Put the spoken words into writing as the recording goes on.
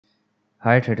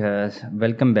Hi traders,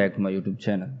 welcome back to my YouTube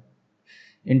channel.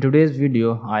 In today's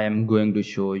video, I am going to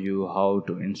show you how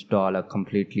to install a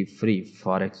completely free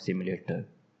forex simulator.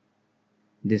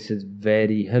 This is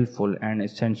very helpful and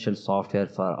essential software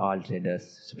for all traders,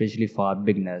 especially for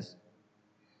beginners.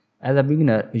 As a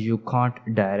beginner, you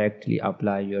can't directly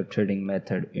apply your trading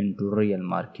method into real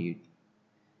market.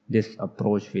 This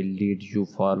approach will lead you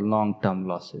for long-term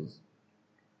losses.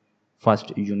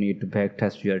 First, you need to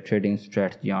backtest your trading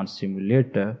strategy on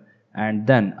simulator and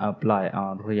then apply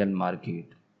on real market.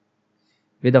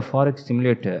 With a forex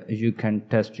simulator, you can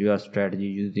test your strategy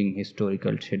using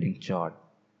historical trading chart.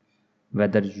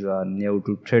 Whether you are new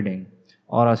to trading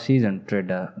or a seasoned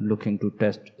trader looking to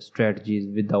test strategies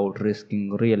without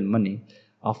risking real money,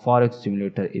 a forex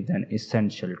simulator is an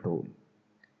essential tool.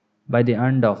 By the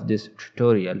end of this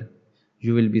tutorial,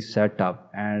 you will be set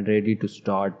up and ready to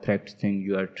start practicing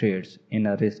your trades in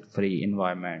a risk-free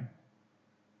environment.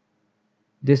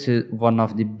 This is one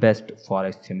of the best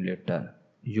forex simulator.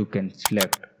 You can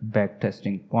select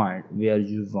backtesting point where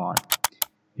you want.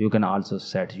 You can also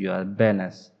set your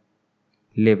balance,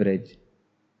 leverage,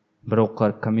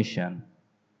 broker commission.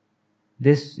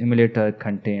 This simulator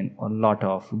contains a lot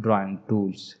of drawing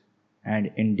tools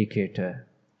and indicator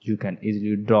you can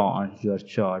easily draw on your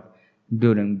chart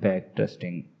during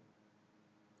backtesting.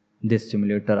 This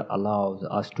simulator allows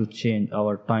us to change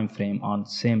our time frame on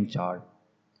same chart,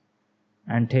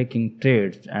 and taking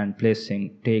trades and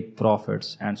placing take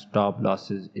profits and stop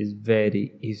losses is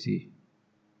very easy.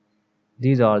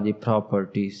 These are the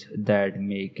properties that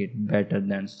make it better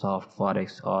than soft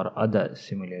forex or other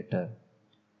simulator.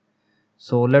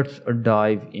 So let's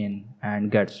dive in and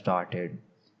get started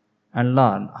and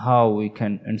learn how we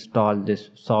can install this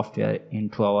software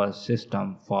into our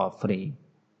system for free.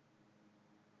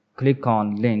 Click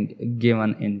on link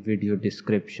given in video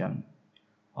description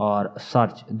or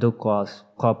search Dukas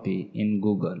Copy in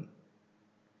Google.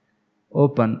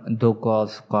 Open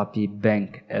Dukas Copy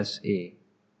Bank SA.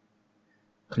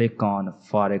 Click on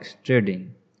Forex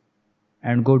Trading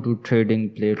and go to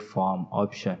Trading Platform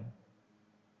option.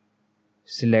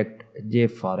 Select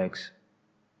Agforextraders.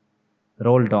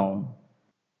 Roll down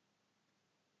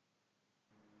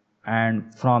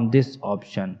and from this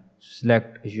option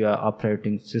select your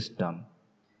operating system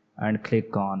and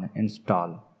click on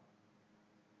Install.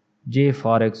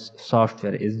 Agforex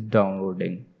software is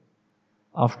downloading.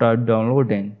 After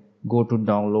downloading, go to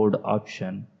Download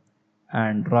option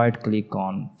and right click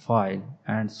on File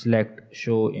and select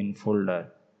Show in Folder.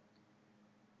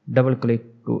 Double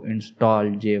click to install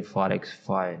Agforex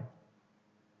file.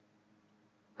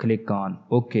 Click on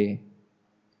OK,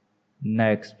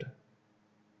 Next,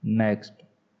 Next,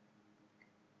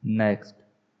 Next,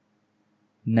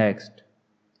 Next,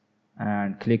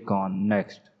 and click on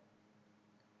Next.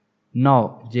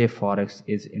 Now Agforex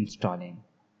is installing.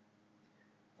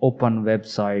 Open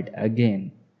website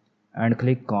again and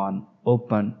click on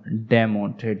Open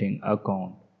Demo Trading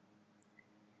Account.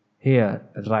 Here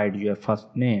write your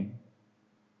first name,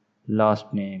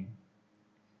 last name,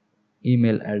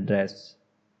 email address,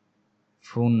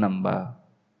 phone number.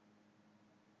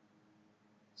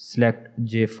 Select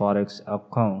Agforex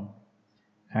account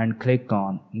and click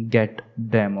on Get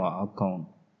Demo Account.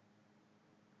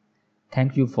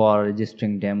 Thank you for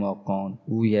registering demo account.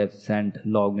 We have sent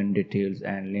login details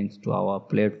and links to our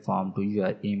platform to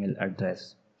your email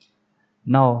address.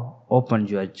 Now open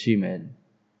your Gmail.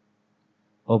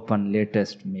 Open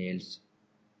latest mails.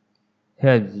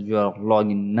 Here is your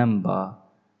login number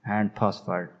and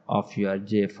password of your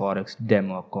Agforex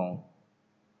demo account.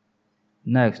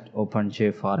 Next, open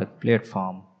Agforex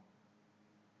platform.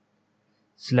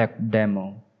 Select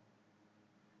demo.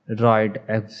 Write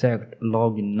exact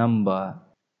login number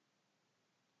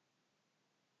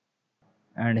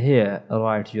and here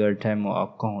write your demo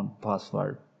account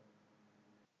password.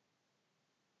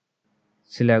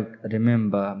 Select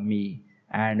Remember Me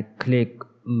and click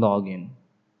Login.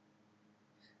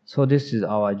 So this is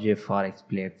our Agforex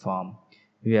platform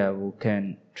where we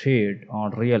can trade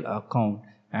on real account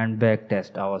and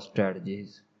backtest our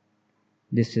strategies.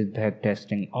 This is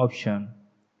backtesting option.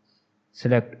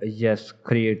 Select Yes,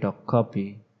 create a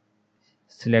copy.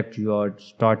 Select your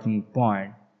starting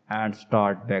point and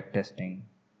start backtesting.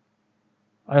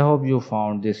 I hope you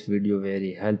found this video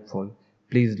very helpful.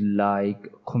 Please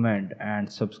like, comment and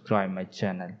subscribe my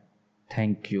channel.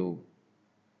 Thank you.